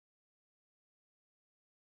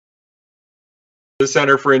the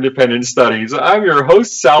Center for Independent Studies. I'm your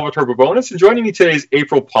host, Salvatore Babones, and joining me today is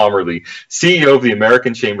April Palmerlee, CEO of the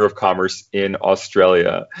American Chamber of Commerce in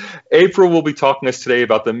Australia. April will be talking to us today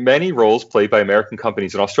about the many roles played by American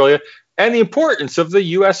companies in Australia and the importance of the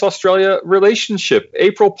U.S.-Australia relationship.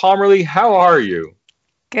 April Palmerlee, how are you?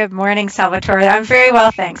 Good morning, Salvatore. I'm very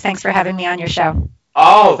well, thanks. Thanks for having me on your show.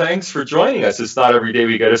 Oh, thanks for joining us. It's not every day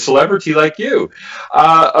we get a celebrity like you.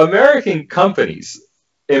 American companies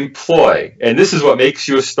employ, and this is what makes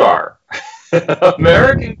you a star,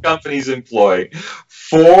 American companies employ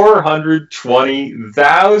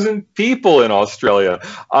 420,000 people in Australia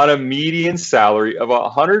on a median salary of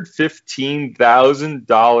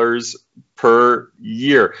 $115,000 per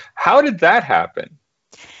year. How did that happen?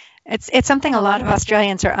 It's something a lot of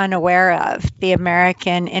Australians are unaware of, the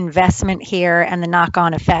American investment here and the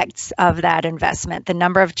knock-on effects of that investment. The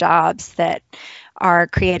number of jobs that are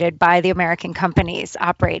created by the American companies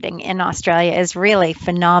operating in Australia is really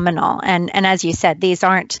phenomenal. And as you said, these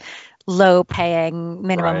aren't low-paying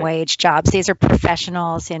minimum wage jobs. These are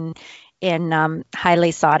professionals in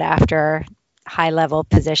highly sought-after, high-level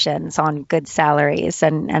positions on good salaries,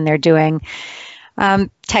 and they're doing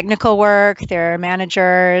technical work. They're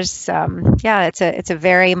managers. It's a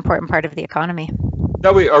very important part of the economy.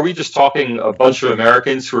 Now, are we just talking a bunch of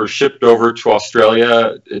Americans who are shipped over to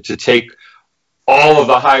Australia to take all of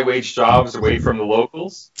the high-wage jobs away from the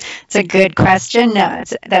locals? It's a good question. No,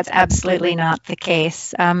 that's absolutely not the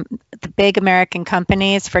case. The big American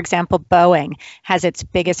companies, for example, Boeing, has its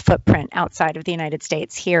biggest footprint outside of the United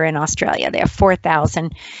States here in Australia. They have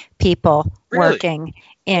 4,000 people working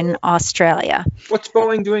in Australia. What's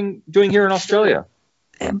Boeing doing here in Australia?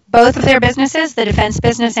 Both of their businesses, the defense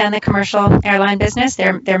business and the commercial airline business,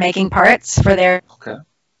 they're making parts for their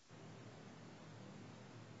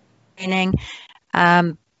training.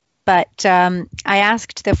 But I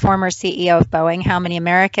asked the former CEO of Boeing how many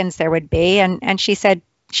Americans there would be, and she said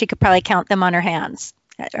she could probably count them on her hands.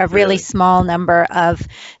 A really small number of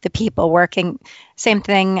the people working. Same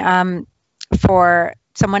thing for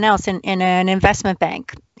someone else in an investment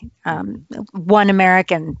bank. One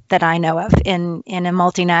American that I know of in a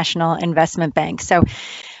multinational investment bank. So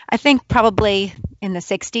I think probably in the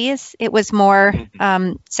 60s, it was more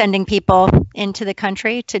sending people into the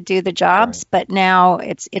country to do the jobs, but now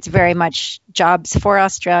it's very much jobs for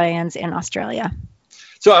Australians in Australia.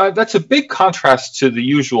 So that's a big contrast to the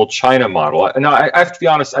usual China model. Now, I have to be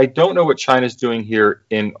honest, I don't know what China's doing here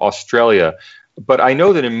in Australia, but I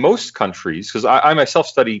know that in most countries, because I myself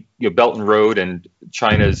study Belt and Road and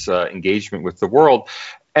China's engagement with the world,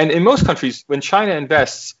 and in most countries, when China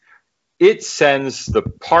invests, it sends the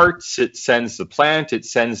parts, it sends the plant, it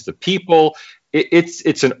sends the people.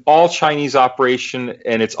 It's an all Chinese operation,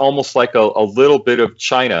 and it's almost like a little bit of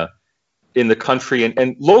China in the country.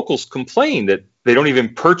 And locals complain that they don't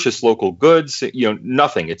even purchase local goods,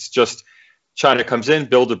 nothing. It's just China comes in,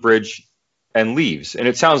 build a bridge, and leaves. And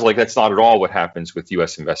it sounds like that's not at all what happens with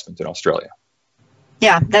U.S. investment in Australia.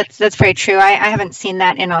 Yeah, that's very true. I haven't seen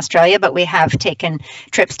that in Australia, but we have taken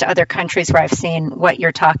trips to other countries where I've seen what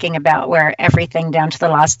you're talking about, where everything down to the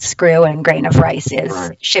last screw and grain of rice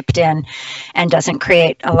is shipped in and doesn't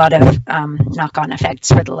create a lot of knock-on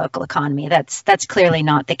effects for the local economy. That's clearly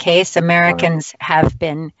not the case. Americans have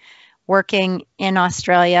been working in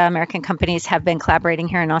Australia. American companies have been collaborating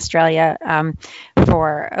here in Australia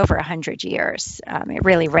for over 100 years. It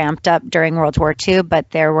really ramped up during World War II, but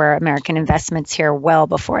there were American investments here well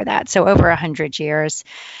before that. So over 100 years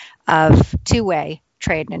of two-way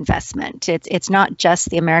trade and investment. It's not just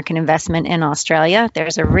the American investment in Australia.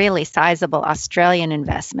 There's a really sizable Australian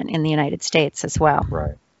investment in the United States as well.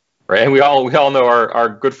 Right. And we all know our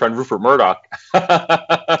good friend Rupert Murdoch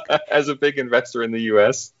as a big investor in the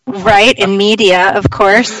U.S. Right, in media, of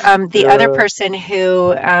course. The other person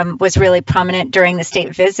who was really prominent during the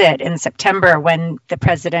state visit in September when the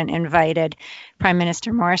president invited Prime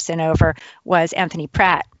Minister Morrison over was Anthony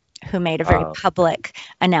Pratt, who made a very public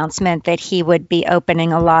announcement that he would be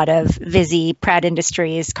opening a lot of Visi Pratt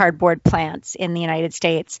Industries cardboard plants in the United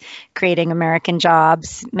States, creating American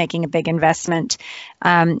jobs, making a big investment.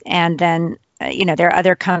 And then, there are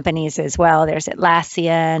other companies as well. There's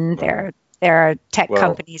Atlassian, there are tech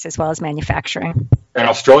companies as well as manufacturing. And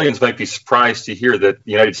Australians might be surprised to hear that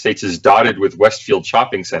the United States is dotted with Westfield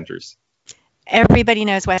shopping centers. Everybody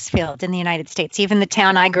knows Westfield in the United States. Even the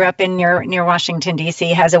town I grew up in near Washington,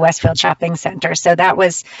 D.C. has a Westfield shopping center. So that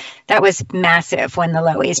was massive when the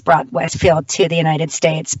Loeys brought Westfield to the United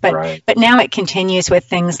States. But now it continues with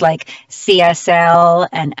things like CSL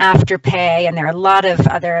and Afterpay, and there are a lot of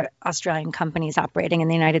other Australian companies operating in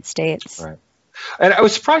the United States. Right. And I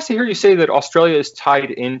was surprised to hear you say that Australia is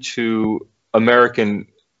tied into American,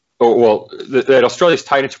 or well, that Australia is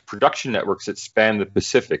tied into production networks that span the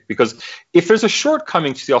Pacific. Because if there's a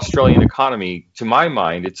shortcoming to the Australian economy, to my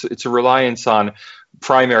mind, it's a reliance on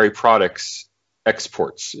primary products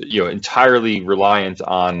exports, entirely reliant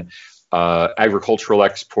on agricultural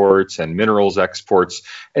exports and minerals exports,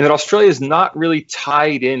 and that Australia is not really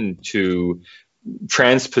tied into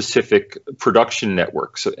trans-Pacific production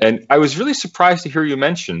networks. And I was really surprised to hear you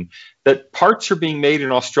mention that parts are being made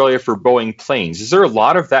in Australia for Boeing planes. Is there a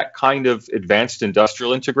lot of that kind of advanced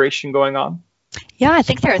industrial integration going on? Yeah, I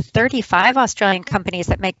think there are 35 Australian companies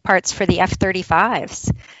that make parts for the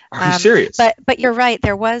F-35s. Are you serious? But you're right.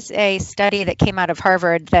 There was a study that came out of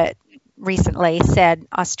Harvard that recently said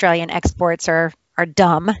Australian exports are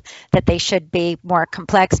dumb, that they should be more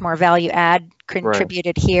complex, more value add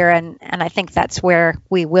contributed here. And I think that's where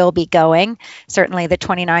we will be going. Certainly the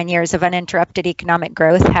 29 years of uninterrupted economic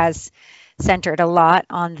growth has centered a lot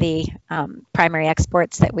on the primary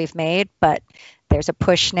exports that we've made, but there's a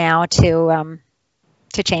push now to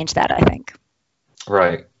change that, I think.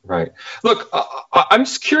 Right. Look, I'm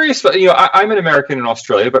just curious, but I'm an American in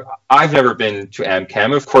Australia, but I've never been to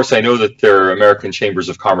AmCham. Of course, I know that there are American chambers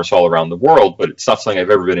of commerce all around the world, but it's not something I've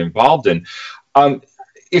ever been involved in.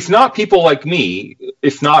 If not people like me,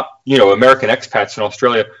 if not American expats in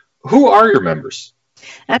Australia, who are your members?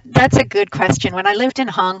 That's a good question. When I lived in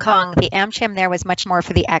Hong Kong, the AmCham there was much more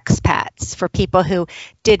for the expats, for people who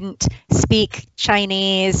didn't speak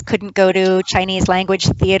Chinese, couldn't go to Chinese language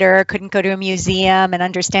theater, couldn't go to a museum and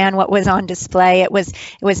understand what was on display. It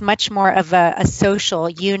was much more of a social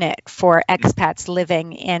unit for expats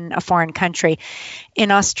living in a foreign country. In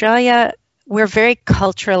Australia, we're very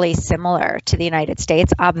culturally similar to the United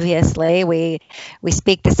States. Obviously, we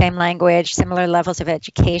speak the same language, similar levels of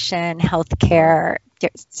education, healthcare,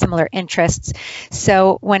 similar interests.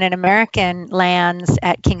 So when an American lands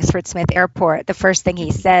at Kingsford Smith Airport, the first thing he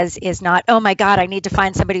says is not, "Oh my God, I need to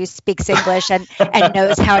find somebody who speaks English and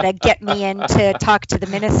knows how to get me in to talk to the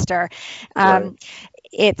minister." Right.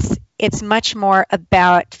 It's much more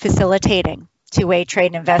about facilitating two-way trade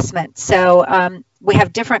and investment. So we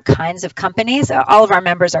have different kinds of companies. All of our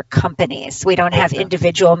members are companies. We don't have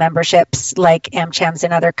individual memberships like AmChams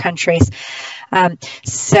in other countries.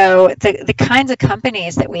 So the kinds of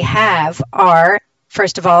companies that we have are,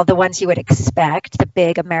 first of all, the ones you would expect, the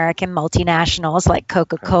big American multinationals like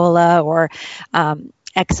Coca-Cola or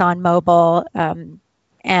ExxonMobil.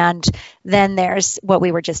 And then there's what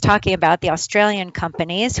we were just talking about, the Australian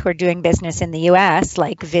companies who are doing business in the U.S.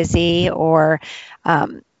 like Visi or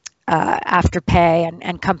Afterpay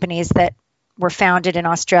and companies that were founded in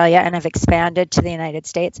Australia and have expanded to the United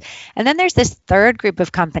States. And then there's this third group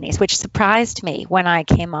of companies, which surprised me when I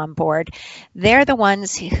came on board. They're the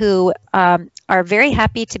ones who are very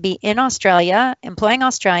happy to be in Australia, employing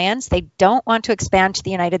Australians. They don't want to expand to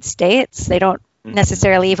the United States. They don't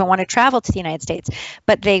necessarily even want to travel to the United States,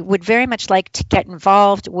 but they would very much like to get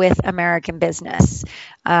involved with American business,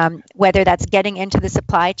 whether that's getting into the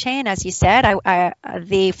supply chain. As you said,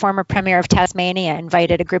 the former Premier of Tasmania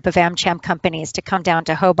invited a group of AmCham companies to come down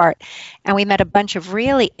to Hobart, and we met a bunch of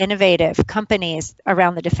really innovative companies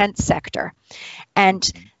around the defense sector.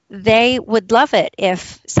 And they would love it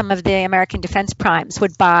if some of the American defense primes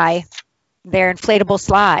would buy their inflatable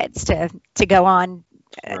slides to go on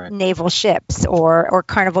naval ships, or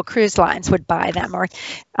Carnival Cruise Lines would buy them, or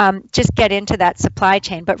just get into that supply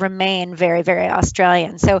chain, but remain very, very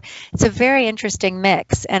Australian. So it's a very interesting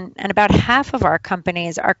mix. And about half of our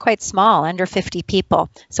companies are quite small, under 50 people.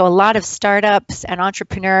 So a lot of startups and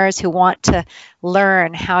entrepreneurs who want to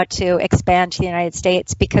learn how to expand to the United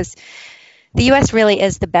States, because the U.S. really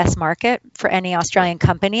is the best market for any Australian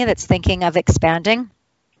company that's thinking of expanding.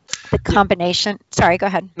 The combination, sorry, go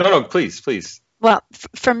ahead. No, please. Well,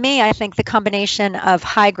 for me, I think the combination of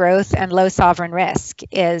high growth and low sovereign risk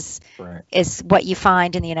is what you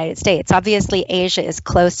find in the United States. Obviously, Asia is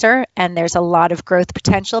closer, and there's a lot of growth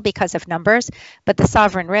potential because of numbers, but the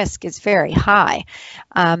sovereign risk is very high.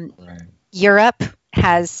 Europe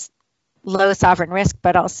has low sovereign risk,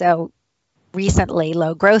 but also recently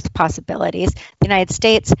low growth possibilities. The United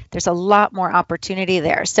States, there's a lot more opportunity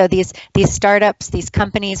there. So these startups, these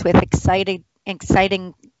companies with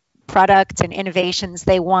exciting products and innovations,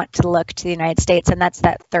 they want to look to the United States, and that's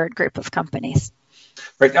that third group of companies.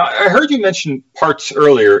 Right. Now, I heard you mention parts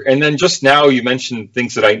earlier, and then just now you mentioned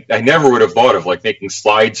things that I never would have thought of, like making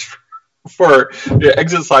slides for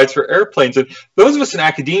exit slides for airplanes. And those of us in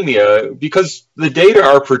academia, because the data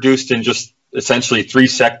are produced in just essentially three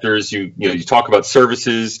sectors, you talk about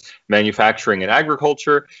services, manufacturing, and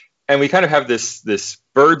agriculture, and we kind of have this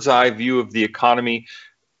bird's eye view of the economy.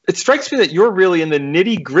 it strikes me that you're really in the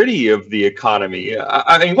nitty gritty of the economy.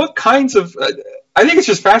 I mean, what kinds of, I think it's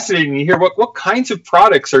just fascinating to hear what kinds of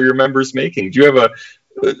products are your members making? Do you have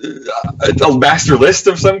a master list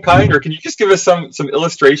of some kind, or can you just give us some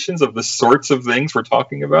illustrations of the sorts of things we're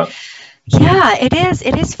talking about? Yeah, it is.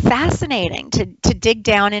 It is fascinating to dig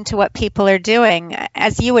down into what people are doing.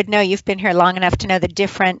 As you would know, you've been here long enough to know the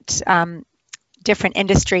different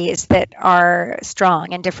industries that are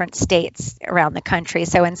strong in different states around the country.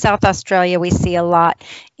 So in South Australia, we see a lot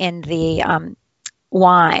in the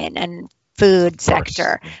wine and food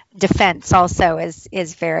sector. Defense also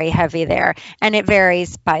is very heavy there, and it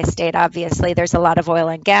varies by state. Obviously, there's a lot of oil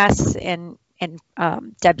and gas in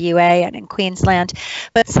WA and in Queensland,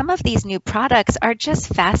 but some of these new products are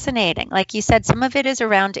just fascinating. Like you said, some of it is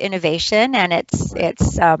around innovation, and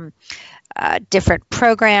it's different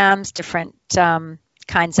programs, different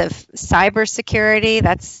kinds of cybersecurity.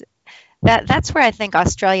 That's where I think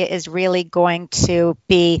Australia is really going to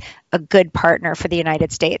be a good partner for the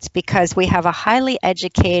United States, because we have a highly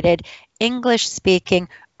educated, English-speaking,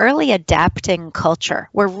 early adapting culture.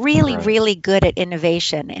 We're really, really good at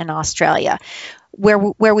innovation in Australia. Where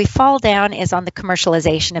we fall down is on the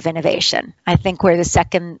commercialization of innovation. I think we're the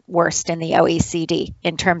second worst in the OECD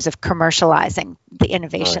in terms of commercializing the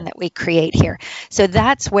innovation that we create here. So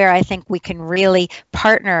that's where I think we can really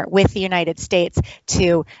partner with the United States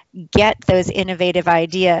to get those innovative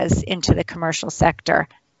ideas into the commercial sector.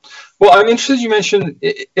 Well, I'm interested you mentioned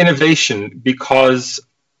innovation, because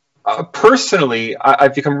personally,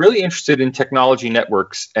 I've become really interested in technology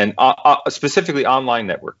networks, and specifically online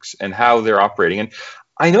networks, and how they're operating. And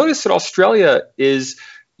I noticed that Australia is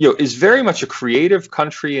very much a creative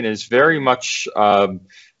country, and is very much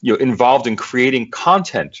involved in creating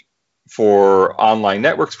content for online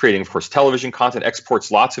networks, creating, of course, television content,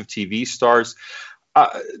 exports lots of TV stars.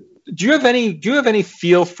 Do you have any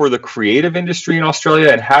feel for the creative industry in Australia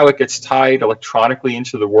and how it gets tied electronically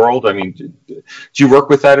into the world? I mean, do you work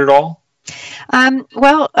with that at all?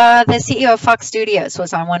 The CEO of Fox Studios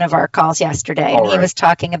was on one of our calls yesterday, and he was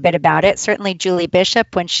talking a bit about it. Certainly Julie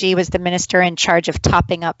Bishop, when she was the minister in charge of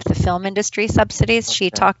topping up the film industry subsidies,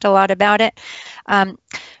 she talked a lot about it.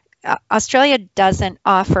 Australia doesn't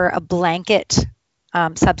offer a blanket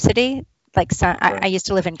subsidy. Like, so I used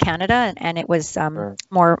to live in Canada, and it was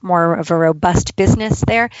more of a robust business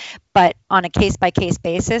there. But on a case-by-case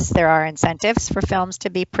basis, there are incentives for films to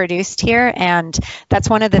be produced here, and that's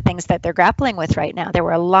one of the things that they're grappling with right now. There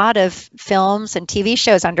were a lot of films and TV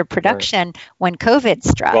shows under production when COVID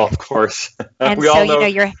struck. Well, of course. And we all know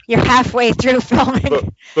you're halfway through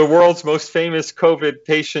filming. The world's most famous COVID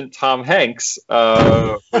patient, Tom Hanks,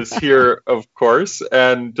 was here, of course,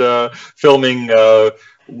 and filming.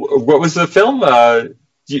 What was the film? Do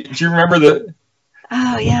you remember the?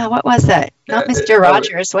 Oh yeah, what was it? Not Mr.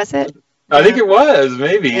 Rogers, was it? I think it was,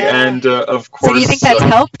 maybe. Yeah. And of course. So do you think that's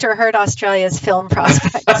helped or hurt Australia's film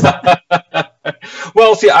prospects?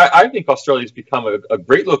 Well, see, I think Australia's become a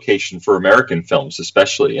great location for American films,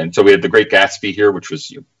 especially. And so we had The Great Gatsby here, which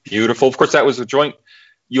was beautiful. Of course, that was a joint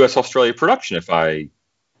U.S.-Australia production, if I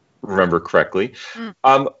remember correctly.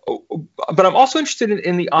 But I'm also interested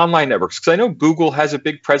in the online networks, because I know Google has a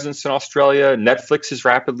big presence in Australia. Netflix is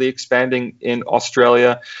rapidly expanding in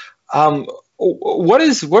Australia. What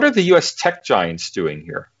are the U.S. tech giants doing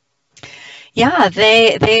here? Yeah,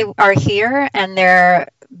 they are here, and they're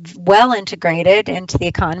well integrated into the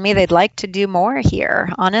economy. They'd like to do more here.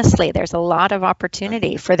 Honestly, there's a lot of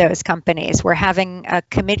opportunity for those companies. We're having a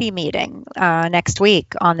committee meeting next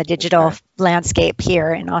week on the digital landscape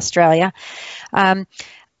here in Australia.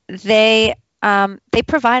 They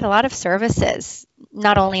provide a lot of services,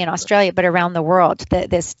 not only in Australia, but around the world.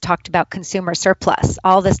 This talked about consumer surplus,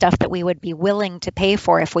 all the stuff that we would be willing to pay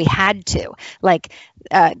for if we had to, like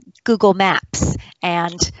Google Maps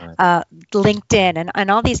and LinkedIn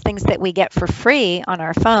and all these things that we get for free on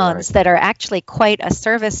our phones that are actually quite a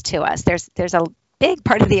service to us. There's a big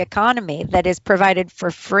part of the economy that is provided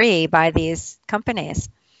for free by these companies.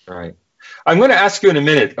 Right. I'm going to ask you in a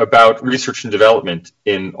minute about research and development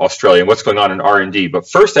in Australia and what's going on in R&D. But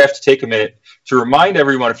first, I have to take a minute to remind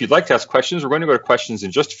everyone, if you'd like to ask questions, we're going to go to questions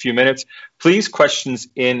in just a few minutes. Please, questions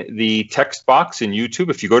in the text box in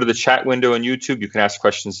YouTube. If you go to the chat window in YouTube, you can ask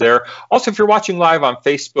questions there. Also, if you're watching live on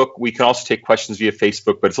Facebook, we can also take questions via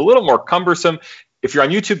Facebook, but it's a little more cumbersome. If you're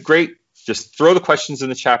on YouTube, great. Just throw the questions in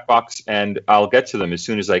the chat box and I'll get to them as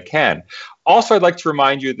soon as I can. Also, I'd like to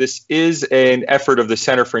remind you this is an effort of the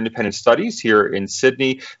Center for Independent Studies here in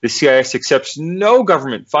Sydney. The CIS accepts no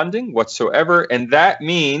government funding whatsoever, and that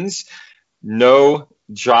means no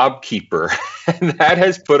job keeper, and that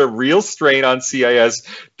has put a real strain on CIS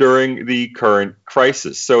during the current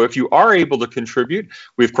crisis. So if you are able to contribute,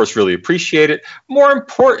 we of course really appreciate it. More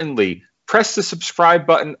importantly, press the subscribe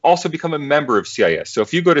button. Also become a member of CIS. So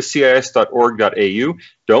if you go to cis.org.au,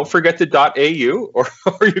 don't forget the .au, or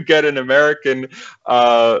you get an American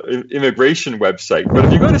immigration website. But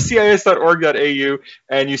if you go to cis.org.au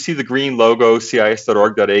and you see the green logo,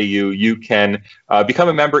 cis.org.au, you can become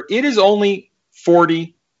a member. It is only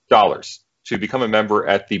 $40 to become a member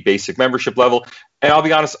at the basic membership level. And I'll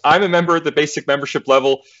be honest, I'm a member at the basic membership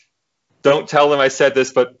level. Don't tell them I said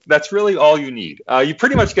this, but that's really all you need. You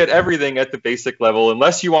pretty much get everything at the basic level.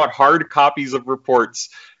 Unless you want hard copies of reports,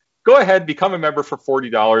 go ahead, become a member for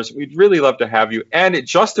 $40. We'd really love to have you. And it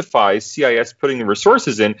justifies CIS putting the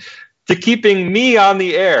resources in to keeping me on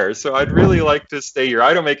the air. So I'd really like to stay here.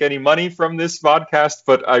 I don't make any money from this podcast,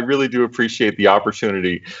 but I really do appreciate the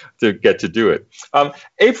opportunity to get to do it.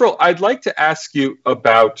 April, I'd like to ask you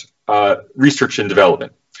about research and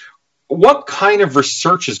development. What kind of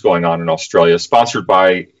research is going on in Australia sponsored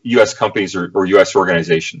by U.S. companies or U.S.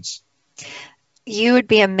 organizations? You would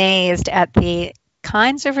be amazed at the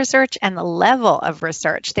kinds of research and the level of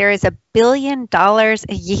research. There is $1 billion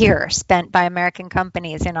a year spent by American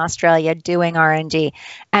companies in Australia doing R&D,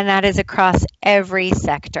 and that is across every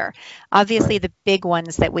sector. Obviously, the big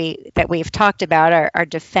ones that we've talked about are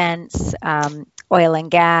defense, oil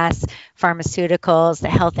and gas, pharmaceuticals, the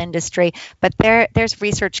health industry, but there's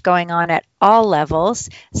research going on at all levels,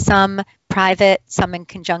 some private, some in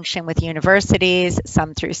conjunction with universities,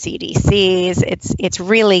 some through CDCs. It's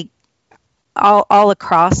really all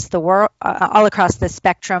across the world, all across the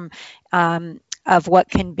spectrum of what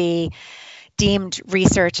can be deemed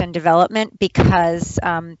research and development, because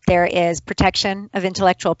there is protection of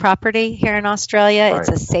intellectual property here in Australia. Right. It's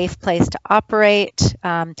a safe place to operate.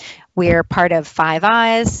 We're part of Five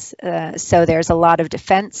Eyes, so there's a lot of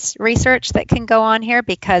defense research that can go on here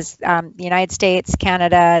because the United States,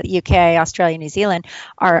 Canada, UK, Australia, New Zealand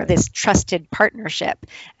are this trusted partnership,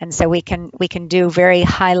 and so we can do very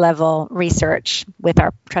high-level research with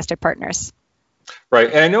our trusted partners. Right.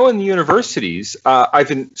 And I know in the universities, I've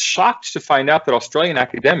been shocked to find out that Australian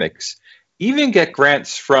academics even get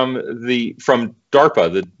grants from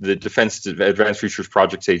DARPA, the Defense Advanced Research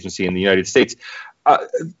Projects Agency in the United States.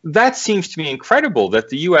 That seems to me incredible that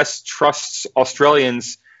the U.S. trusts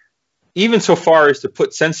Australians even so far as to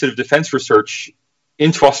put sensitive defense research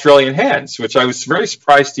into Australian hands, which I was very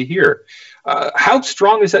surprised to hear. How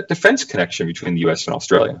strong is that defense connection between the U.S. and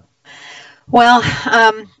Australia? Well,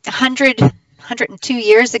 102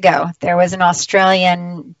 years ago, there was an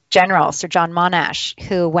Australian general, Sir John Monash,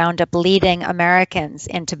 who wound up leading Americans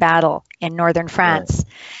into battle in northern France. Right.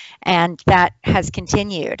 And that has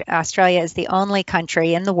continued. Australia is the only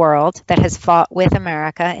country in the world that has fought with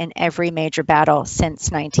America in every major battle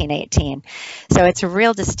since 1918. So it's a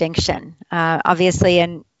real distinction. Obviously,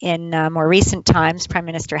 in more recent times, Prime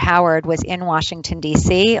Minister Howard was in Washington,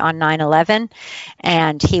 D.C. on 9/11,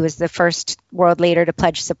 and he was the first world leader to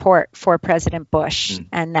pledge support for President Bush,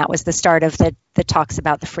 and that was the start of the talks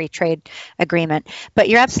about the free trade agreement. But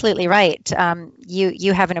you're absolutely right.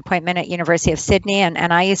 You have an appointment at University of Sydney,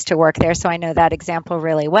 and I used to work there, so I know that example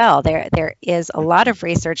really well. There is a lot of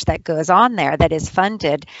research that goes on there that is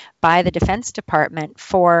funded by the Defense Department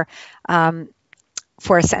for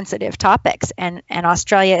sensitive topics, and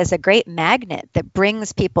Australia is a great magnet that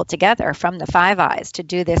brings people together from the Five Eyes to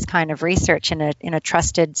do this kind of research in a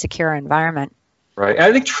trusted, secure environment. Right, and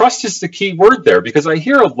I think trust is the key word there, because I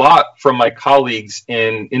hear a lot from my colleagues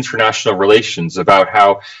in international relations about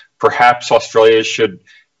how perhaps Australia should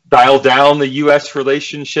dial down the U.S.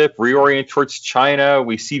 relationship, reorient towards China.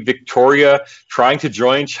 We see Victoria trying to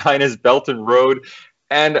join China's Belt and Road.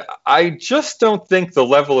 And I just don't think the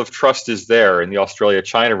level of trust is there in the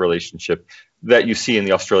Australia-China relationship that you see in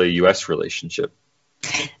the Australia-U.S. relationship.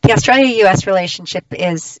 The Australia-U.S. relationship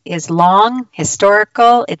is long,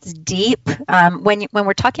 historical, it's deep. When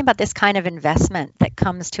we're talking about this kind of investment that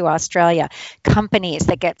comes to Australia, companies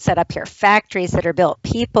that get set up here, factories that are built,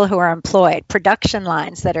 people who are employed, production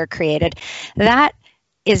lines that are created, that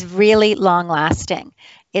is really long-lasting.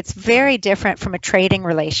 It's very different from a trading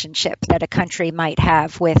relationship that a country might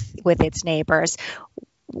have with its neighbors,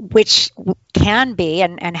 which can be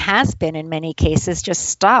and has been in many cases just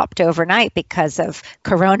stopped overnight because of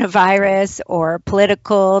coronavirus or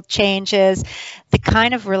political changes. The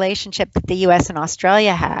kind of relationship that the U.S. and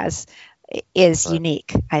Australia has is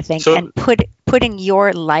unique, I think. So, and putting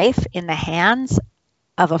your life in the hands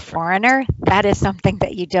of a foreigner, that is something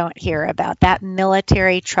that you don't hear about. That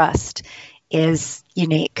military trust is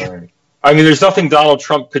unique. Right. I mean, there's nothing Donald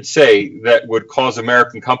Trump could say that would cause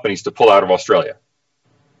American companies to pull out of Australia.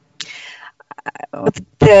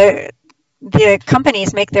 The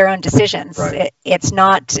companies make their own decisions. Right. It's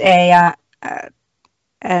not a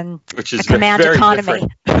which is a command very economy.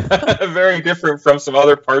 Very different from some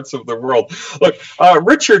other parts of the world. Look,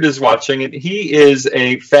 Richard is watching, and he is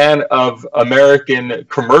a fan of American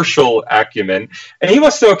commercial acumen, and he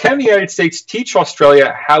wants to know, can the United States teach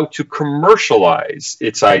Australia how to commercialize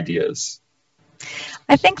its ideas?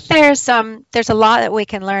 I think there's a lot that we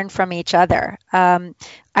can learn from each other.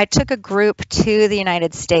 I took a group to the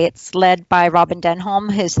United States led by Robin Denholm,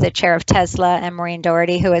 who's the chair of Tesla, and Maureen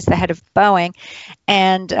Doherty, who is the head of Boeing.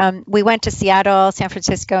 And we went to Seattle, San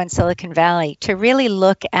Francisco, and Silicon Valley to really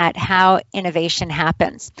look at how innovation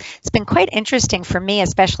happens. It's been quite interesting for me,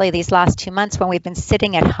 especially these last 2 months when we've been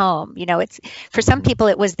sitting at home. You know, it's for some people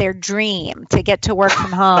it was their dream to get to work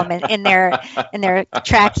from home and in their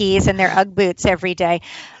trackies and their Ugg boots every day.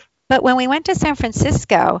 But when we went to San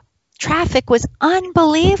Francisco, traffic was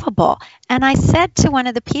unbelievable. And I said to one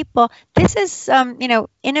of the people, this is,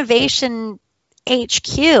 innovation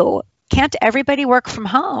HQ. Can't everybody work from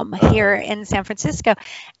home here in San Francisco?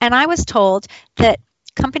 And I was told that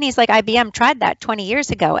companies like IBM tried that 20 years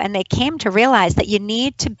ago, and they came to realize that you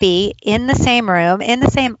need to be in the same room, in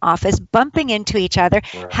the same office, bumping into each other,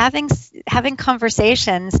 right, having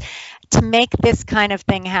conversations to make this kind of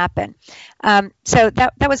thing happen. So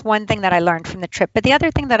that was one thing that I learned from the trip. But the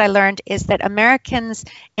other thing that I learned is that Americans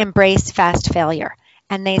embrace fast failure,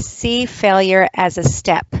 and they see failure as a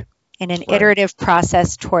step in an iterative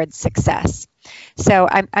process towards success. So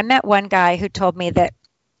I met one guy who told me that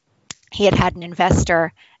he had an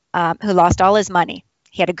investor who lost all his money.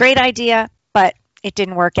 He had a great idea, but it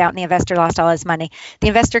didn't work out, and the investor lost all his money. The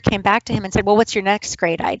investor came back to him and said, well, what's your next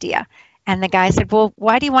great idea? And the guy said, well,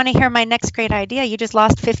 why do you want to hear my next great idea? You just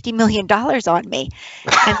lost $50 million on me.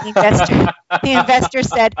 And the investor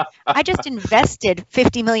said, I just invested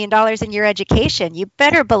 $50 million in your education. You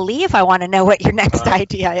better believe I want to know what your next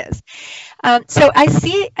idea is. So I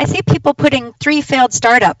see people putting 3 failed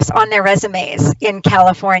startups on their resumes in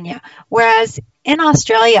California, whereas in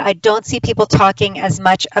Australia, I don't see people talking as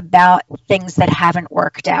much about things that haven't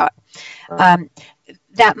worked out.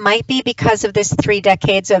 That might be because of this 3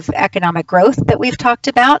 decades of economic growth that we've talked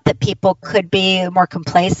about, that people could be more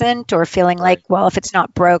complacent or feeling like, well, if it's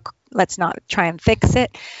not broke, let's not try and fix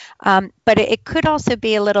it. But it could also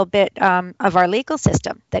be a little bit of our legal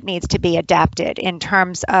system that needs to be adapted in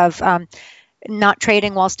terms of not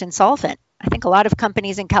trading whilst insolvent. I think a lot of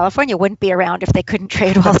companies in California wouldn't be around if they couldn't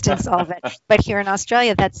trade whilst insolvent. But here in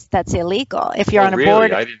Australia, that's illegal. If you're on a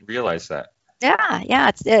board, I didn't realize that.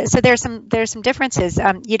 Yeah. So there's some differences.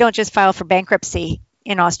 You don't just file for bankruptcy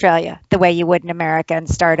in Australia the way you would in America and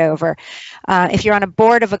start over. If you're on a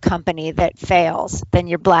board of a company that fails, then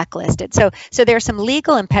you're blacklisted. So there are some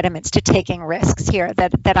legal impediments to taking risks here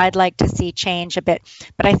that I'd like to see change a bit.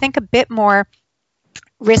 But I think a bit more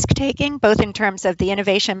risk-taking, both in terms of the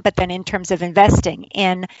innovation, but then in terms of investing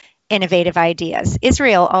in innovative ideas.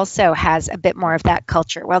 Israel also has a bit more of that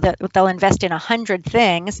culture. Well, they'll invest in 100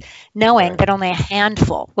 things, knowing that only a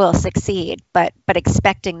handful will succeed, but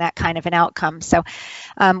expecting that kind of an outcome. So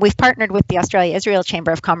we've partnered with the Australia-Israel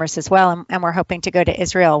Chamber of Commerce as well, and we're hoping to go to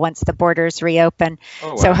Israel once the borders reopen. Oh,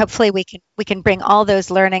 wow. So hopefully we can bring all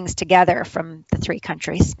those learnings together from the 3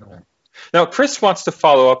 countries. Now, Chris wants to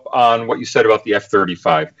follow up on what you said about the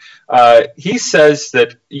F-35. He says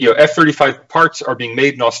that F-35 parts are being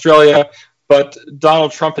made in Australia, but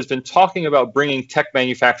Donald Trump has been talking about bringing tech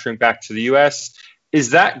manufacturing back to the U.S.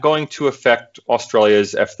 Is that going to affect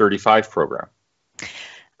Australia's F-35 program?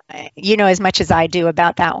 You know as much as I do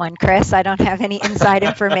about that one, Chris. I don't have any inside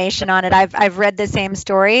information on it. I've read the same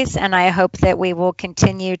stories, and I hope that we will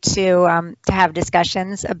continue to have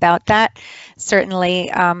discussions about that.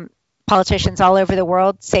 Certainly, politicians all over the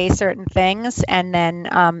world say certain things, and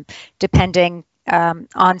then depending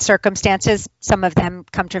on circumstances, some of them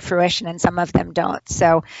come to fruition and some of them don't.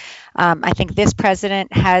 So I think this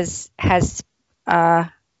president has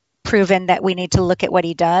proven that we need to look at what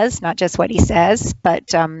he does, not just what he says,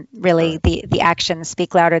 but really the actions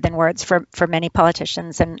speak louder than words for many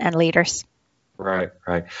politicians and leaders. Right.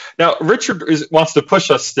 Now, Richard wants to push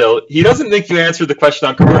us still. He doesn't think you answered the question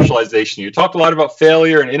on commercialization. You talked a lot about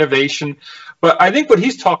failure and innovation, but I think what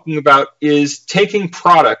he's talking about is taking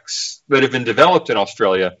products that have been developed in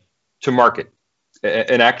Australia to market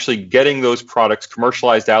and actually getting those products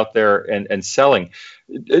commercialized out there and selling.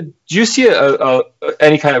 Do you see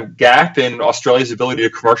any kind of gap in Australia's ability to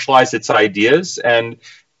commercialize its ideas? And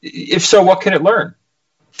if so, what can it learn?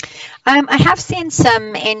 I have seen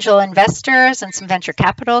some angel investors and some venture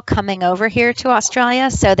capital coming over here to Australia,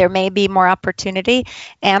 so there may be more opportunity.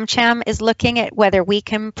 AmCham is looking at whether we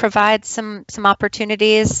can provide some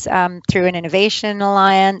opportunities through an innovation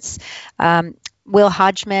alliance. Will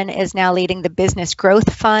Hodgman is now leading the Business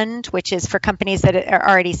Growth Fund, which is for companies that are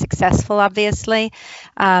already successful, obviously.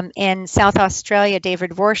 In South Australia,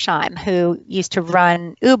 David Vorsheim, who used to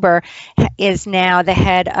run Uber, is now the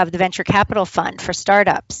head of the Venture Capital Fund for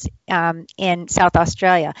startups in South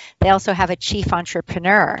Australia. They also have a chief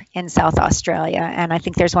entrepreneur in South Australia, and I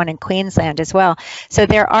think there's one in Queensland as well. So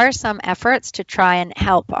there are some efforts to try and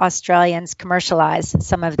help Australians commercialize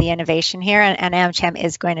some of the innovation here, and AmCham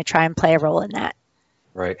is going to try and play a role in that.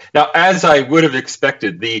 Right. Now, as I would have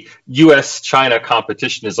expected, the U.S.-China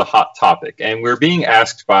competition is a hot topic, and we're being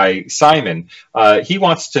asked by Simon. He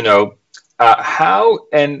wants to know how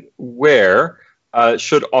and where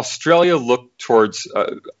should Australia look towards,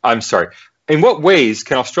 in what ways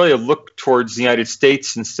can Australia look towards the United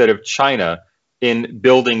States instead of China in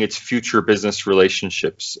building its future business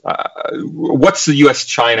relationships? What's the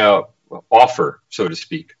U.S.-China offer, so to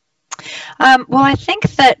speak? Well, I think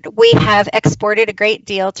that we have exported a great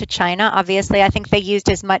deal to China. Obviously, I think they used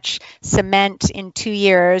as much cement in 2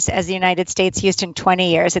 years as the United States used in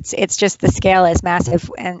 20 years. It's just the scale is massive,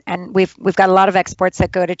 and we've got a lot of exports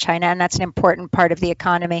that go to China, and that's an important part of the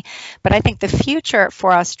economy. But I think the future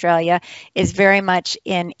for Australia is very much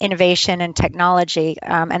in innovation and technology,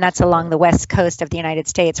 and that's along the west coast of the United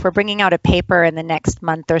States. We're bringing out a paper in the next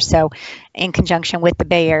month or so in conjunction with the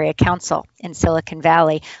Bay Area Council in Silicon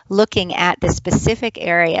Valley, looking at the specific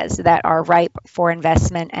areas that are ripe for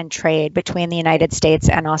investment and trade between the United States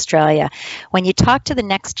and Australia. When you talk to the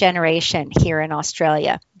next generation here in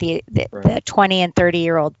Australia, the 20 and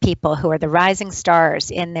 30-year-old people who are the rising stars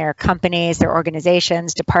in their companies, their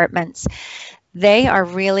organizations, departments, they are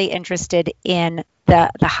really interested in the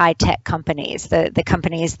high-tech companies, the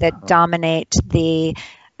companies that dominate the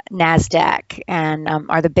NASDAQ and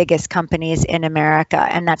are the biggest companies in America,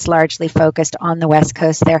 and that's largely focused on the West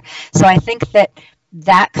Coast there. So I think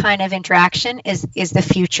that kind of interaction is the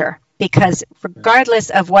future, because regardless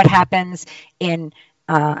of what happens in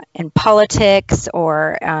politics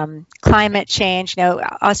or climate change,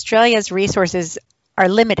 Australia's resources are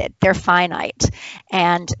limited, they're finite,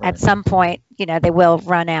 and at some point, they will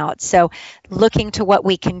run out. So looking to what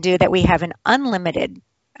we can do that we have an unlimited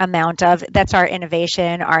amount of, that's our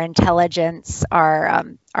innovation, our intelligence,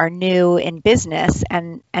 our new in business,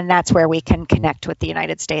 and that's where we can connect with the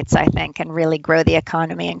United States, I think, and really grow the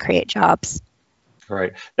economy and create jobs. All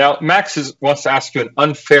right. Now, Max wants to ask you an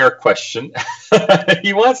unfair question.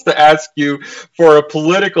 He wants to ask you for a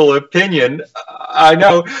political opinion. I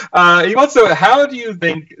know. He wants to know, how do you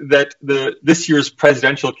think that this year's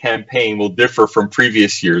presidential campaign will differ from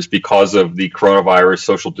previous years because of the coronavirus,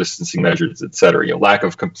 social distancing measures, et cetera, lack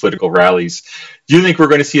of political rallies? Do you think we're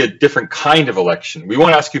going to see a different kind of election? We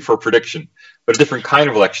won't ask you for a prediction, but a different kind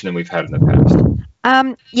of election than we've had in the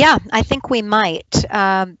past. Yeah, I think we might.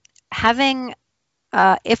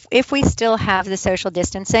 If we still have the social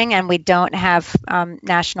distancing and we don't have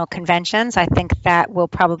national conventions, I think that will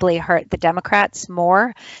probably hurt the Democrats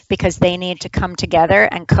more, because they need to come together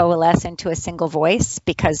and coalesce into a single voice,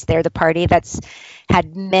 because they're the party that's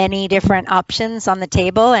had many different options on the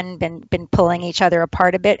table and been pulling each other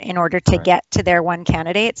apart a bit in order to get to their one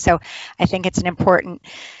candidate. So I think it's an important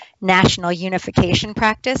national unification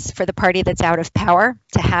practice for the party that's out of power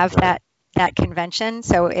to have that convention.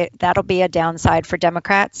 So that'll be a downside for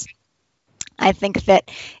Democrats. I think that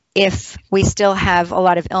if we still have a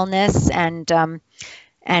lot of illness and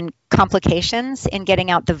complications in getting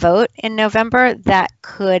out the vote in November, that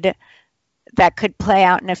could play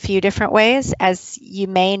out in a few different ways. As you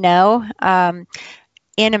may know,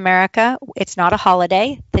 in America, it's not a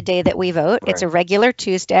holiday the day that we vote. It's a regular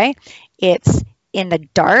Tuesday. It's in the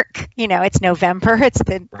dark. It's November.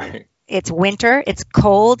 It's winter, it's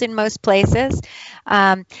cold in most places,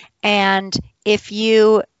 and if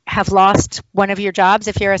you have lost one of your jobs,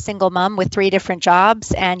 if you're a single mom with 3 different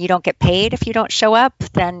jobs and you don't get paid if you don't show up,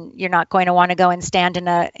 then you're not going to want to go and stand in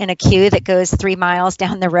a queue that goes 3 miles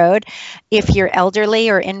down the road. If you're elderly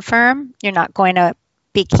or infirm, you're not going to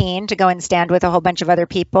be keen to go and stand with a whole bunch of other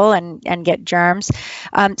people and get germs.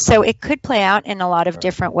 So it could play out in a lot of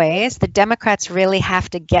different ways. The Democrats really have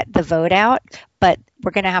to get the vote out, but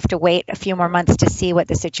we're going to have to wait a few more months to see what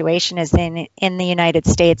the situation is in the United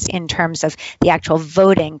States in terms of the actual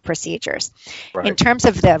voting procedures. In terms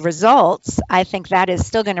of the results, I think that is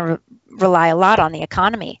still going to rely a lot on the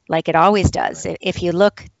economy, like it always does. If you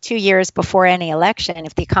look 2 years before any election,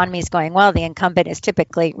 if the economy is going well, the incumbent is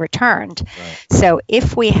typically returned. Right. So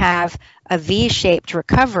if we have a V-shaped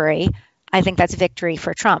recovery, I think that's victory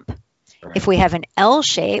for Trump. Right. If we have an L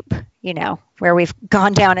shape, where we've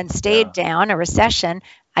gone down and stayed down, a recession,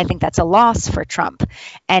 I think that's a loss for Trump.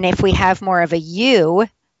 And if we have more of a U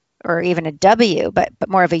or even a W, but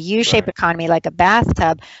more of a U-shaped economy like a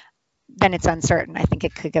bathtub, then it's uncertain. I think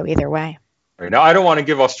it could go either way. Right. Now, I don't want to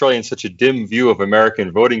give Australians such a dim view of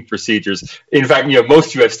American voting procedures. In fact,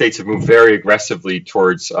 most U.S. states have moved very aggressively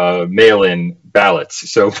towards mail-in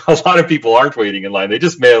ballots. So a lot of people aren't waiting in line. They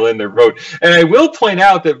just mail in their vote. And I will point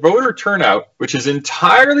out that voter turnout, which is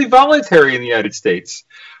entirely voluntary in the United States,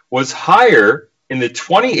 was higher in the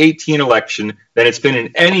 2018 election than it's been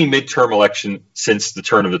in any midterm election since the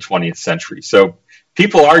turn of the 20th century. So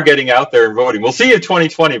people are getting out there and voting. We'll see in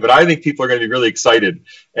 2020, but I think people are going to be really excited.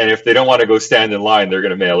 And if they don't want to go stand in line, they're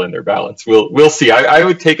going to mail in their ballots. We'll see. I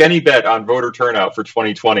would take any bet on voter turnout for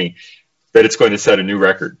 2020 that it's going to set a new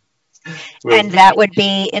record. And that would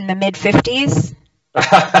be in the mid-50s? Is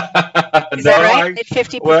that right?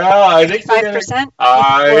 Mid-50%? Well, I think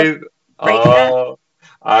 5%?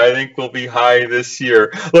 I think we'll be high this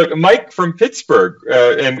year. Look, Mike from Pittsburgh,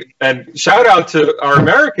 and shout out to our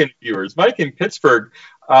American viewers. Mike in Pittsburgh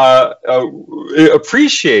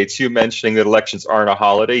appreciates you mentioning that elections aren't a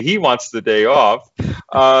holiday. He wants the day off.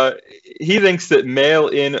 He thinks that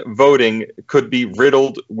mail-in voting could be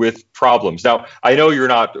riddled with problems. Now, I know you're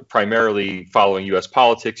not primarily following U.S.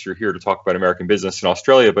 politics. You're here to talk about American business in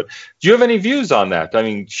Australia. But do you have any views on that? I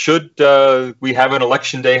mean, should we have an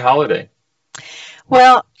election day holiday?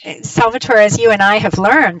 Well, Salvatore, as you and I have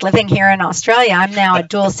learned, living here in Australia, I'm now a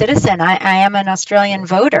dual citizen. I am an Australian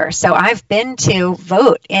voter. So I've been to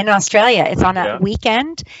vote in Australia. It's on a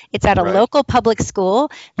weekend. It's at a local public school.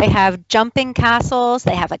 They have jumping castles.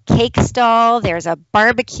 They have a cake stall. There's a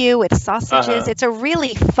barbecue with sausages. It's a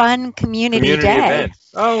really fun community day. Event.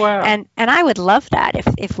 Oh, wow. And I would love that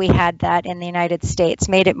if we had that in the United States,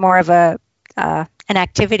 made it more of an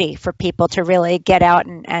activity for people to really get out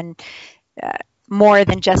and more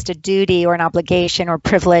than just a duty or an obligation or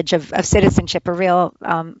privilege of citizenship, a real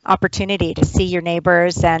opportunity to see your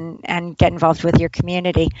neighbors and get involved with your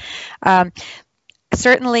community.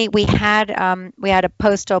 Certainly, we had a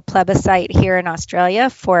postal plebiscite here in Australia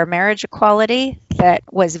for marriage equality that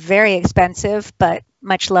was very expensive, but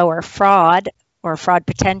much lower fraud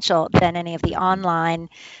potential than any of the online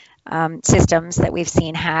systems that we've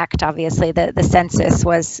seen hacked. Obviously, the census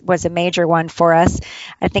was a major one for us.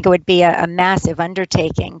 I think it would be a massive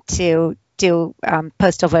undertaking to do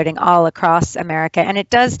postal voting all across America, and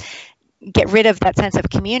it does get rid of that sense of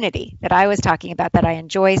community that I was talking about that I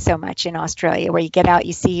enjoy so much in Australia, where you get out,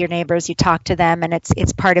 you see your neighbors, you talk to them, and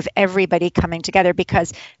it's part of everybody coming together.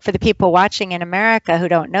 Because for the people watching in America who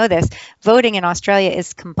don't know this, voting in Australia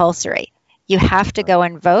is compulsory. You have to go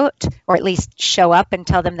and vote, or at least show up and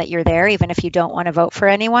tell them that you're there, even if you don't want to vote for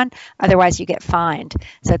anyone. Otherwise, you get fined.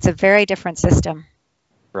 So it's a very different system.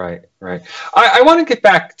 Right. I want to get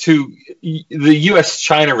back to the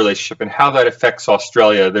U.S.-China relationship and how that affects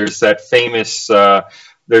Australia. There's that famous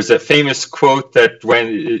quote that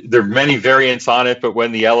when there are many variants on it, but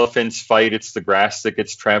when the elephants fight, it's the grass that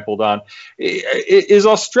gets trampled on. Is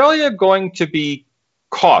Australia going to be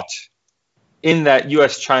caught in that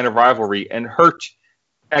U.S.-China rivalry and hurt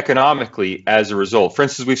economically as a result? For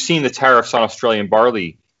instance, we've seen the tariffs on Australian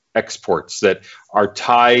barley exports that are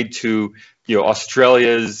tied to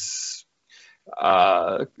Australia's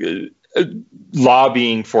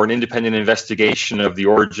lobbying for an independent investigation of the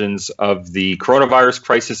origins of the coronavirus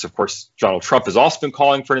crisis. Of course, Donald Trump has also been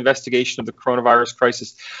calling for an investigation of the coronavirus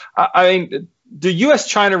crisis. I mean, do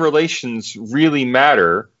U.S.-China relations really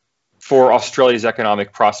matter for Australia's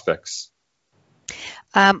economic prospects?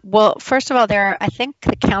 Well, first of all, I think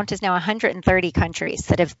the count is now 130 countries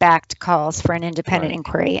that have backed calls for an independent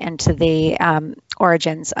inquiry into the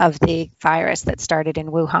origins of the virus that started in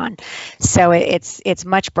Wuhan. So it's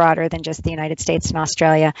much broader than just the United States and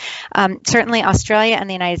Australia. Certainly, Australia and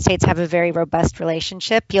the United States have a very robust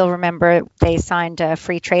relationship. You'll remember they signed a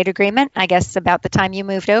free trade agreement, I guess, about the time you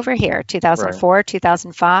moved over here, 2004,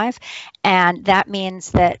 2005. And that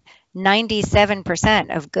means that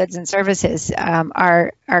 97% of goods and services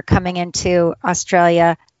are coming into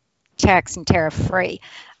Australia tax and tariff free,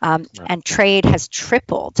 and trade has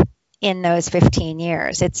tripled in those 15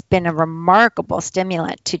 years. It's been a remarkable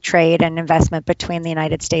stimulant to trade and investment between the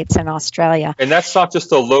United States and Australia. And that's not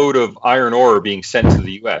just a load of iron ore being sent to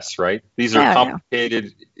the U.S., right? These are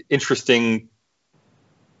complicated, interesting.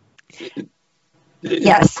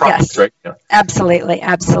 Yes, Profits, yes, right? Yeah. absolutely,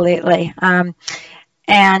 absolutely.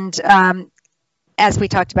 And as we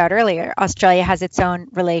talked about earlier, Australia has its own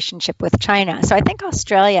relationship with China. So I think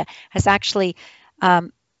Australia has actually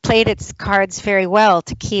played its cards very well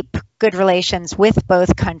to keep good relations with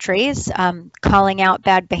both countries, calling out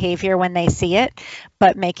bad behavior when they see it,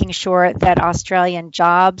 but making sure that Australian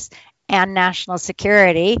jobs and national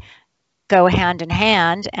security go hand in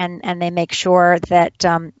hand, and they make sure that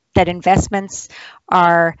that investments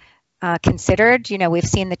are considered. You know, we've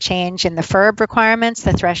seen the change in the FIRB requirements.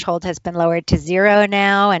 The threshold has been lowered to 0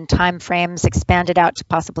 now, and time frames expanded out to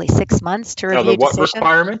possibly 6 months to review What decisions.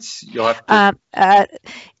 requirements? You'll have to...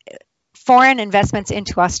 Foreign investments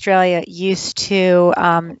into Australia used to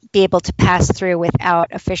be able to pass through without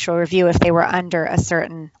official review if they were under a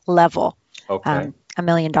certain level, Okay. $1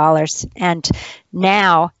 million. And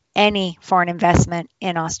now any foreign investment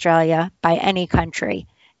in Australia by any country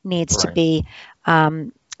needs to be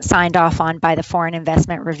signed off on by the Foreign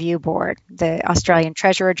Investment Review Board. The Australian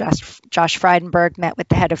Treasurer, Josh Frydenberg, met with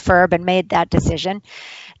the head of FIRB and made that decision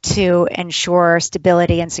to ensure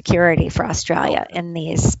stability and security for Australia in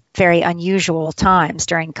these very unusual times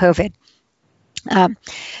during COVID.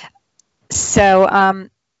 So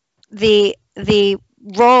the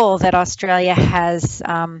role that Australia has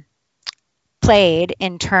played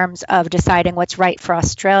in terms of deciding what's right for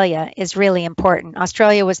Australia is really important.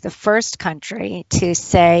 Australia was the first country to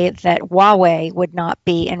say that Huawei would not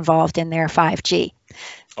be involved in their 5G.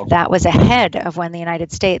 Okay. That was ahead of when the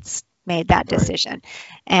United States made that decision.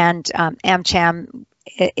 Right. And AmCham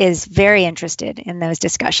is very interested in those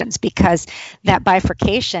discussions because that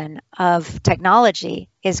bifurcation of technology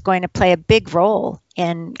is going to play a big role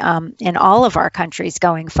in all of our countries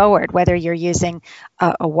going forward. Whether you're using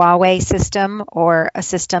a Huawei system or a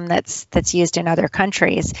system that's used in other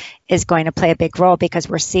countries is going to play a big role because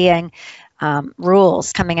we're seeing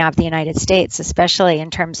rules coming out of the United States, especially in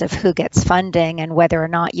terms of who gets funding and whether or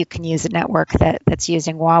not you can use a network that's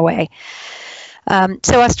using Huawei.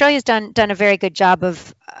 So Australia's done a very good job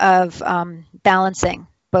of balancing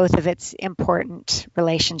both of its important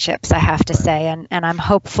relationships, I have to say, and I'm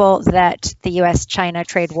hopeful that the U.S.-China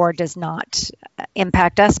trade war does not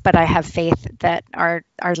impact us, but I have faith that our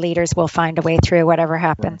leaders will find a way through whatever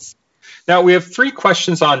happens. Now, we have 3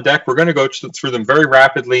 questions on deck. We're going to go through them very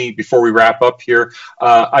rapidly before we wrap up here.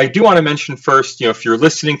 I do want to mention first, if you're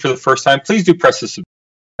listening for the first time, please do press the subscribe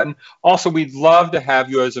button. Also, we'd love to have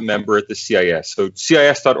you as a member at the CIS. So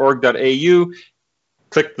cis.org.au,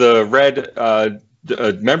 click the red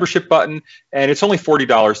membership button, and it's only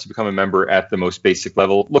 $40 to become a member at the most basic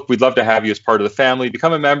level. Look, we'd love to have you as part of the family.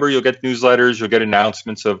 Become a member, you'll get newsletters, you'll get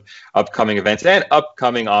announcements of upcoming events and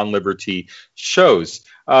upcoming On Liberty shows.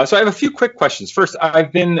 So I have a few quick questions. First,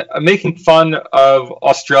 I've been making fun of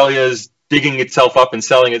Australia's digging itself up and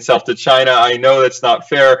selling itself to China. I know that's not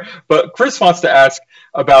fair, but Chris wants to ask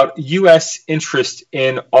about U.S. interest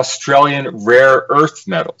in Australian rare earth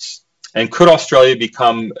metals. And could Australia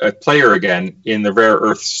become a player again in the rare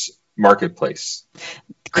earths marketplace?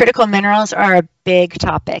 Critical minerals are a big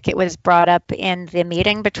topic. It was brought up in the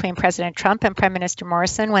meeting between President Trump and Prime Minister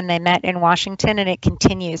Morrison when they met in Washington, and it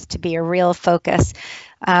continues to be a real focus.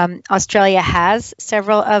 Australia has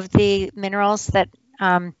several of the minerals that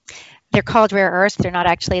they're called rare earths. They're not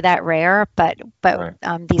actually that rare, but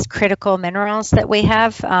right. These critical minerals that we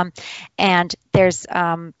have. And there's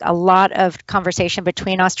a lot of conversation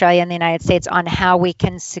between Australia and the United States on how we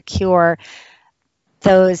can secure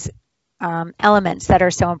those elements that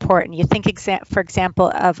are so important. You think, for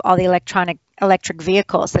example, of all the electric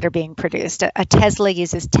vehicles that are being produced. A Tesla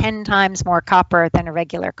uses 10 times more copper than a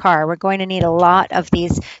regular car. We're going to need a lot of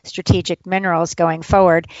these strategic minerals going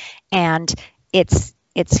forward, and it's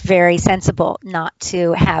very sensible not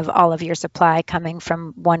to have all of your supply coming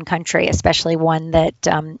from one country, especially one that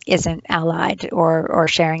isn't allied or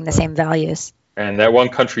sharing the same values. And that one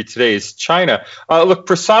country today is China. Look,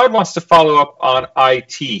 Prasad wants to follow up on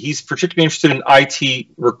IT. He's particularly interested in IT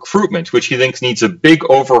recruitment, which he thinks needs a big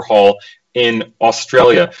overhaul in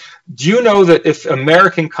Australia. Do you know that if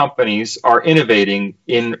American companies are innovating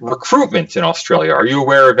in recruitment in Australia, are you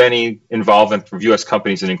aware of any involvement from U.S.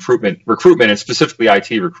 companies in recruitment and specifically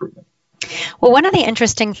IT recruitment? Well, one of the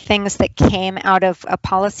interesting things that came out of a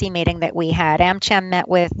policy meeting that we had, AmCham met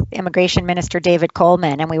with Immigration Minister David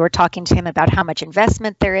Coleman, and we were talking to him about how much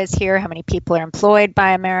investment there is here, how many people are employed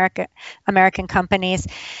by American companies.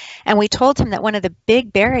 And we told him that one of the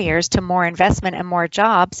big barriers to more investment and more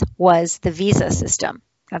jobs was the visa system.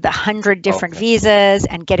 the 100 different visas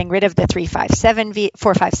and getting rid of the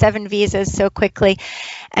 457 visas so quickly.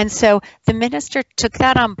 And so the minister took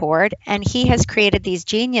that on board, and he has created these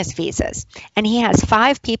genius visas. And he has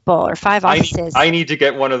 5 people or 5 offices. I need to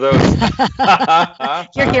get one of those.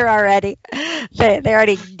 You're here already. They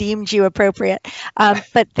already deemed you appropriate.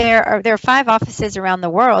 But there are 5 offices around the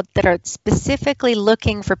world that are specifically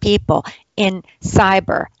looking for people in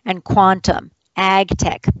cyber and quantum, ag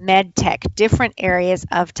tech, med tech, different areas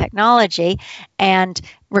of technology, and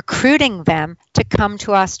recruiting them to come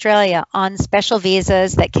to Australia on special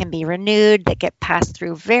visas that can be renewed, that get passed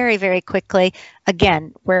through very, very quickly.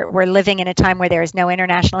 Again, we're living in a time where there is no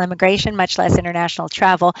international immigration, much less international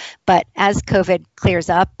travel. But as COVID clears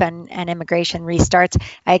up and immigration restarts,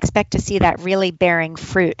 I expect to see that really bearing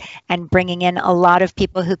fruit and bringing in a lot of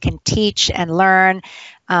people who can teach and learn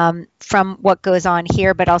from what goes on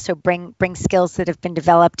here, but also bring skills that have been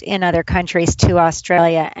developed in other countries to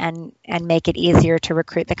Australia and make it easier to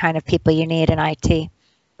recruit the kind of people you need in IT.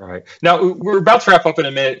 Right. Now, we're about to wrap up in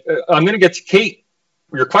a minute. I'm going to get to Kate.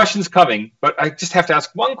 Your question's coming, but I just have to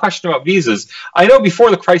ask one question about visas. I know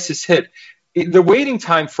before the crisis hit, the waiting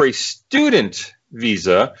time for a student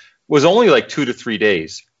visa was only like 2 to 3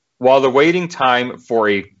 days, while the waiting time for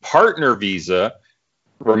a partner visa,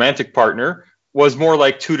 romantic partner, was more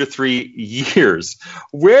like 2 to 3 years.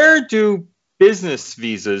 Where do business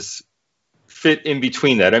visas fit in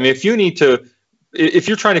between that? I mean, if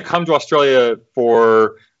you're trying to come to Australia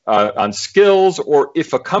for on skills, or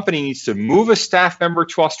if a company needs to move a staff member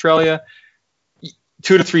to Australia,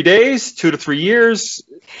 2 to 3 days, 2 to 3 years.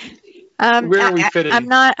 Where are we fitting? I'm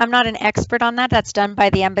not an expert on that. That's done by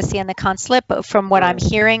the embassy and the consulate. But from what I'm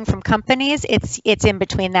hearing from companies, it's in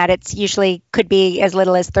between that. It's usually could be as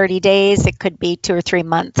little as 30 days. It could be 2 or 3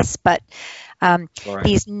 months. But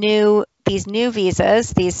these new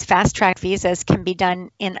visas, these fast track visas, can be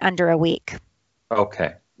done in under a week.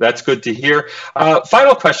 Okay. That's good to hear.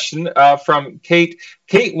 Final question from Kate.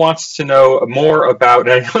 Kate wants to know more about,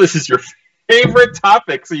 and I know this is your favorite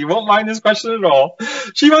topic, so you won't mind this question at all.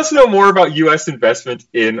 She wants to know more about U.S. investment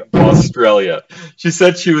in Australia. She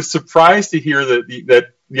said she was surprised to hear that the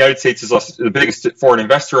United States is the biggest foreign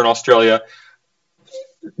investor in Australia.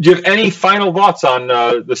 Do you have any final thoughts on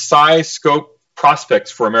the size, scope, prospects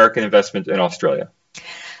for American investment in Australia?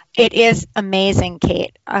 It is amazing,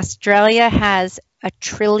 Kate. Australia has $1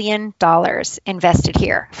 trillion invested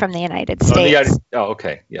here from the United States.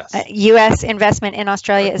 Okay, yes. U.S. investment in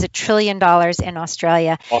Australia is $1 trillion in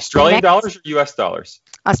Australia. Australian dollars or U.S. dollars?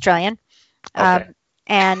 Australian. Okay.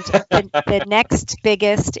 And the next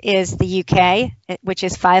biggest is the UK, which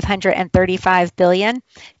is $535 billion.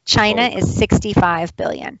 China is $65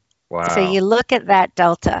 billion. Wow. So you look at that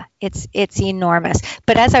delta, it's enormous.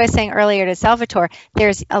 But as I was saying earlier to Salvatore,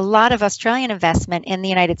 there's a lot of Australian investment in the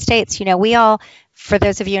United States. You know, we all, for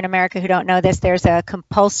those of you in America who don't know this, there's a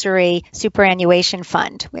compulsory superannuation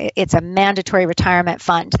fund. It's a mandatory retirement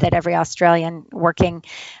fund that every Australian working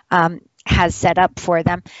has set up for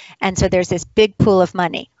them. And so there's this big pool of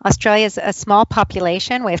money. Australia is a small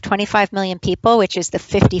population. We have 25 million people, which is the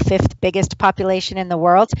 55th biggest population in the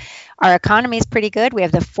world. Our economy is pretty good. We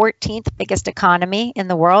have the 14th biggest economy in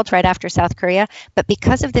the world, right after South Korea. But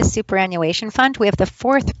because of this superannuation fund, we have the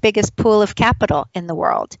 4th biggest pool of capital in the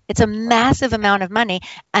world. It's a massive amount of money.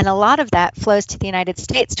 And a lot of that flows to the United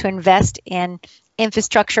States to invest in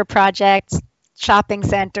infrastructure projects, shopping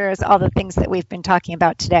centers, all the things that we've been talking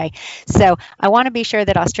about today. So I want to be sure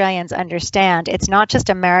that Australians understand it's not just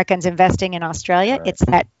Americans investing in Australia, right. It's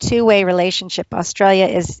that two-way relationship. Australia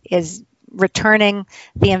is returning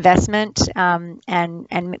the investment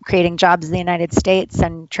and creating jobs in the United States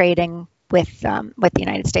and trading with the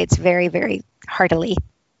United States very, very heartily.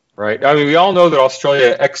 Right. I mean, we all know that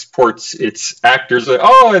Australia exports its actors.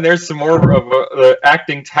 And there's some more of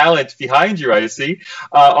acting talent behind you, I see.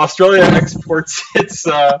 Australia exports its,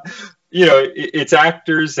 its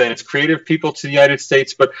actors and its creative people to the United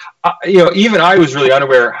States. But, even I was really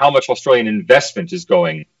unaware how much Australian investment is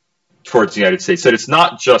going towards the United States. That it's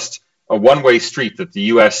not just a one-way street that the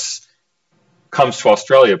U.S. comes to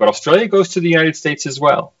Australia, but Australia goes to the United States as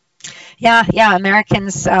well. Yeah.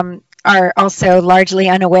 Americans are also largely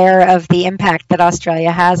unaware of the impact that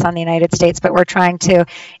Australia has on the United States, but we're trying to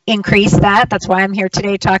increase that. That's why I'm here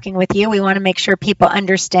today talking with you. We want to make sure people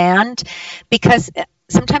understand, because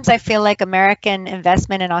sometimes I feel like American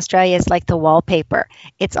investment in Australia is like the wallpaper.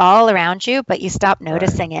 It's all around you, but you stop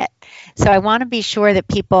noticing it. So I want to be sure that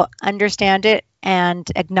people understand it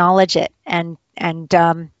and acknowledge it and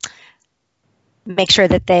make sure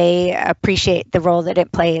that they appreciate the role that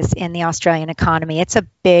it plays in the Australian economy. It's a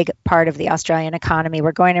big part of the Australian economy.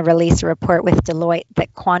 We're going to release a report with Deloitte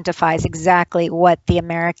that quantifies exactly what the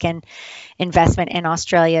American investment in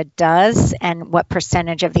Australia does and what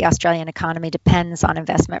percentage of the Australian economy depends on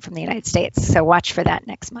investment from the United States. So watch for that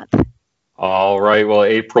next month. All right. Well,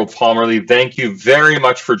 April Palmerlee, thank you very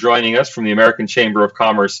much for joining us from the American Chamber of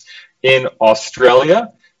Commerce in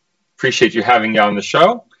Australia. Appreciate you having me on the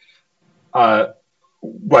show. I'd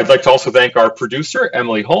like to also thank our producer,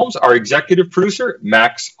 Emily Holmes, our executive producer,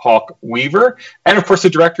 Max Hawk Weaver, and of course, the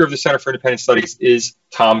director of the Center for Independent Studies is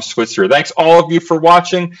Tom Switzer. Thanks all of you for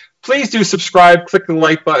watching. Please do subscribe, click the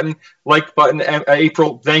like button. And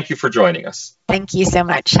April, thank you for joining us. Thank you so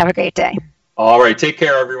much. Have a great day. All right. Take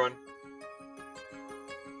care, everyone.